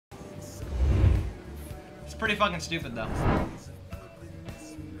It's pretty fucking stupid though.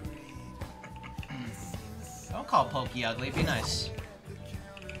 Don't call Pokey ugly, be nice.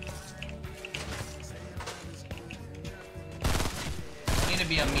 Don't need to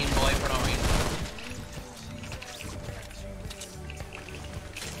be a mean boy for no reason.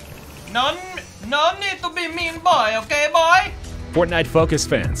 No need to be mean boy, okay boy? Fortnite Focus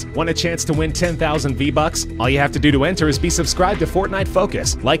fans, want a chance to win 10,000 V-Bucks? All you have to do to enter is be subscribed to Fortnite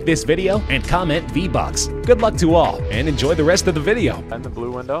Focus, like this video, and comment V-Bucks. Good luck to all, and enjoy the rest of the video. In the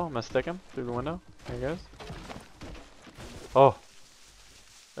blue window, I'm gonna stick him through the window. There he goes. Oh,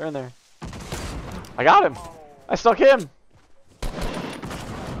 they're in there. I got him. I stuck him.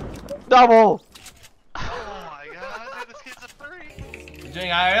 Double. Oh my god, dude, this kid's a 3. You're doing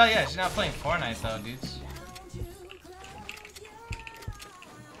IRL? Yeah, she's not playing Fortnite though, dudes.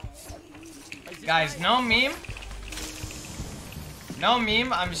 Guys, no meme. No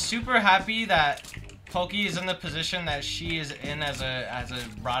meme. I'm super happy that Pokey is in the position that she is in as a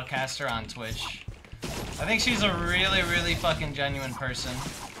broadcaster on Twitch. I think she's a really fucking genuine person.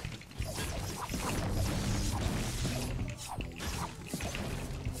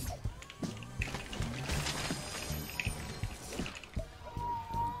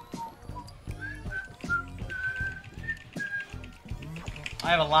 I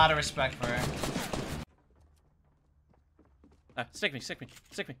have a lot of respect for her. Stick me.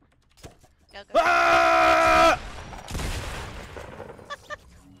 Go, go. Ah!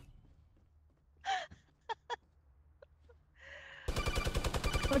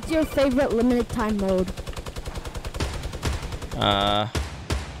 What's your favorite limited time mode? I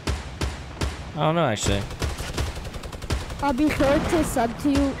don't know actually. I'll be sure to sub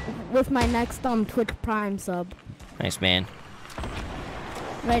to you with my next Twitch Prime sub. Nice, man.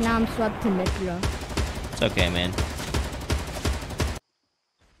 Right now I'm subbed to Mitra. It's okay, man.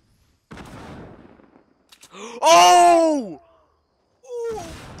 Oh! Ooh!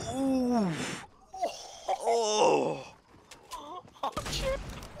 Ooh! Oh! Oh! Shit!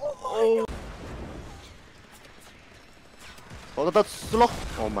 Oh! Oh, that's slow.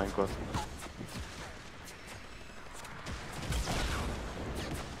 Oh my god.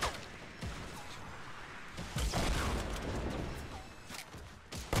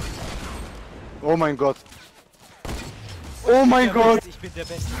 Oh mein Gott. Oh mein Gott. Ich bin der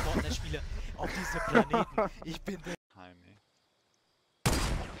beste Fortnite-Spieler auf diesem Planeten. Ich bin der... Behind me.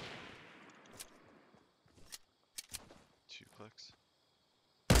 2 clicks.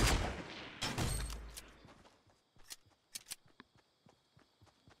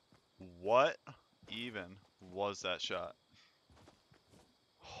 What even was that shot?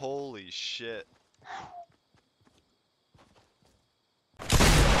 Holy shit.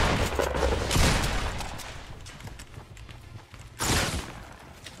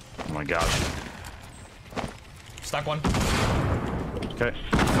 Oh my gosh. Stuck one. Okay.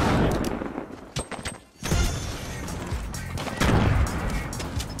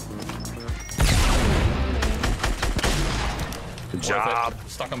 Good job.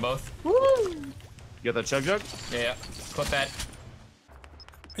 Stuck them both. Woo! You got that chug jug? Yeah. Clip that.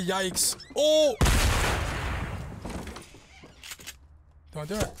 Yikes. Oh! Don't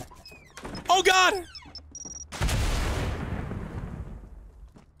do it. Oh god!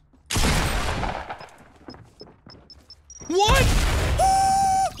 What?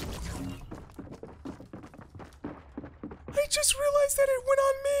 I just realized that it went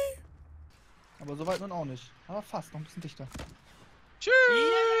on me. Aber so weit nun auch nicht. Aber fast, noch ein bisschen dichter. Tschüss!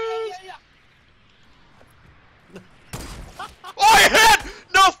 Oh, I hit!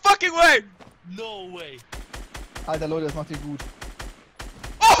 No fucking way! No way. Alter Leute, das macht ihr gut.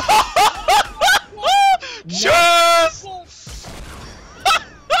 Tschüss!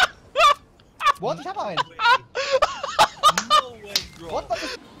 What? Ich hab einen. No way, bro. What?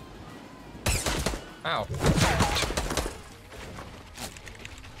 Ow.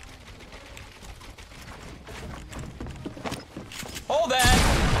 Hold that!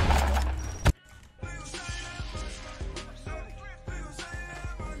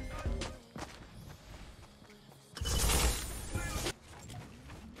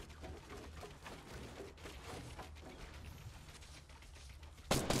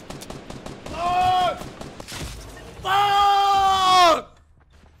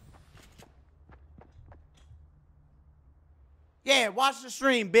 Yeah, watch the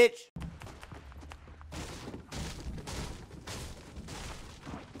stream, bitch.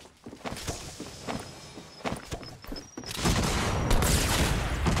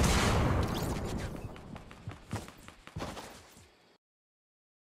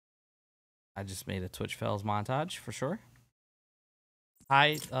 I just made a Twitch fails montage for sure.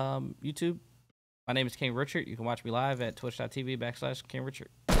 Hi, YouTube. My name is King Richard. You can watch me live at twitch.tv/King Richard.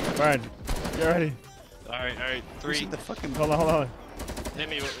 Brian, get ready. Alright, 3. The fucking Hold on. Hit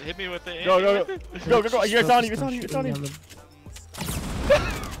me with it. Go. Go. It's on you.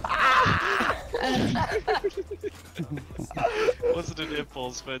 Wasn't an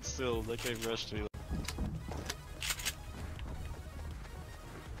impulse, but still, that game rushed me.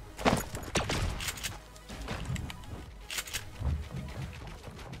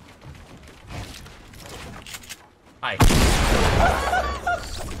 Hi.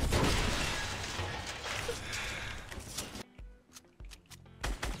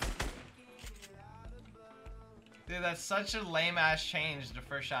 Dude, that's such a lame ass change to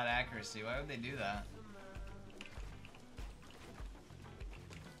first shot accuracy. Why would they do that?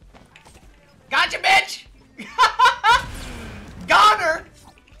 Gotcha, bitch! Goner!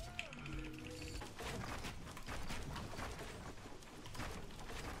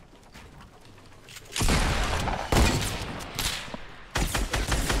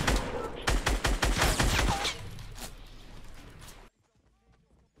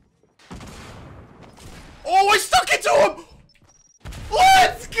 Oh, I stuck it to him!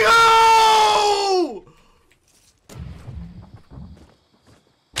 Let's go!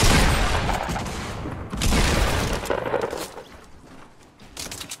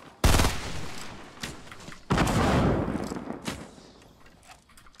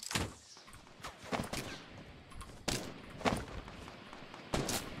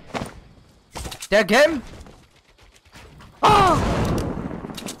 Der Game! I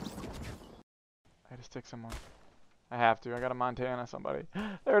had to stick someone. I have to. I got a Montana somebody.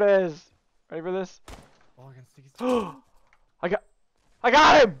 There it is. Ready for this? Oh, I can stick his I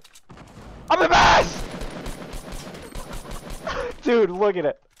got him! I'm the best! Dude, look at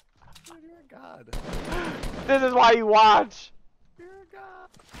it. You're a god. This is why you watch. You're a god.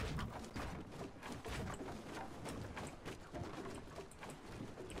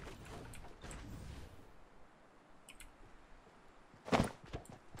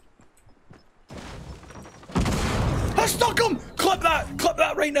 I stuck him! Clip that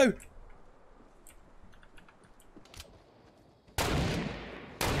right now!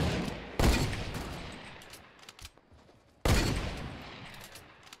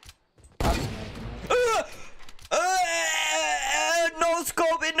 No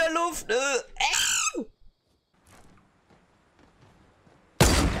scope in der Luft!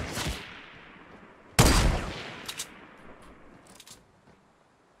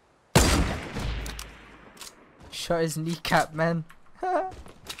 Shot his kneecap, man. I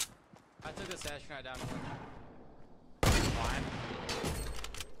took a sash right down.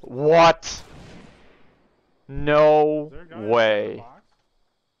 What? No way.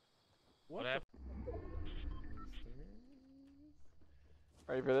 What happened?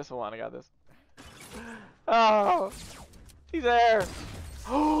 Ready for this? Hold on, I got this. Oh, he's there.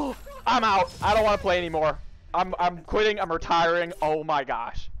 Oh, I'm out. I don't want to play anymore. I'm quitting. I'm retiring. Oh my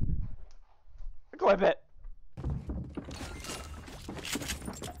gosh. Clip it.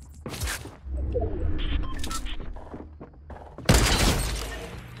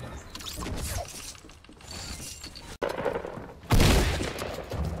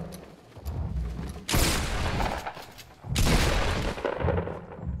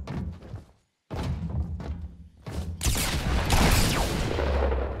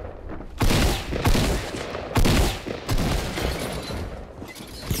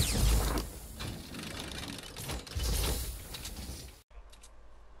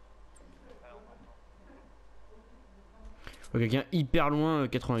 Quelqu'un hyper loin,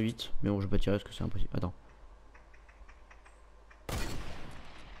 88. Mais bon, je vais pas tirer parce que c'est impossible. Attends.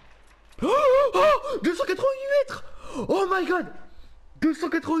 Oh, 288 mètres! Oh my god!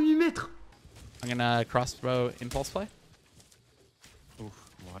 288 mètres! I'm gonna crossbow impulse play. Oof,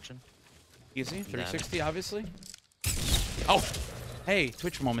 I'm watching. Easy, 360 obviously. Oh! Hey,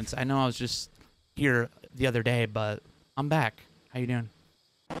 Twitch moments. I know I was just here the other day, but I'm back. How you doing?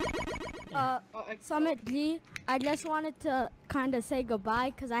 Summit G, I just wanted to kind of say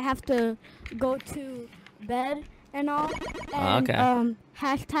goodbye because I have to go to bed and all. And,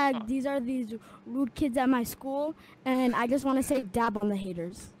 hashtag these are these rude kids at my school, and I just want to say dab on the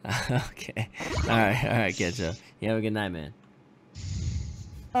haters. Okay. Alright, Ketchup. You have a good night, man.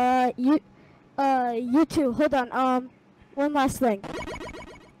 You too. Hold on. One last thing.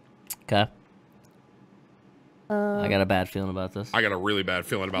 Okay. I got a bad feeling about this. I got a really bad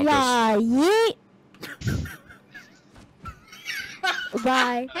feeling about this.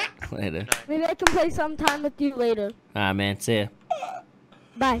 Bye. Later. Maybe I can play sometime with you later. Alright, man. See ya.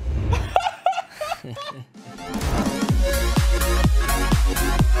 Bye.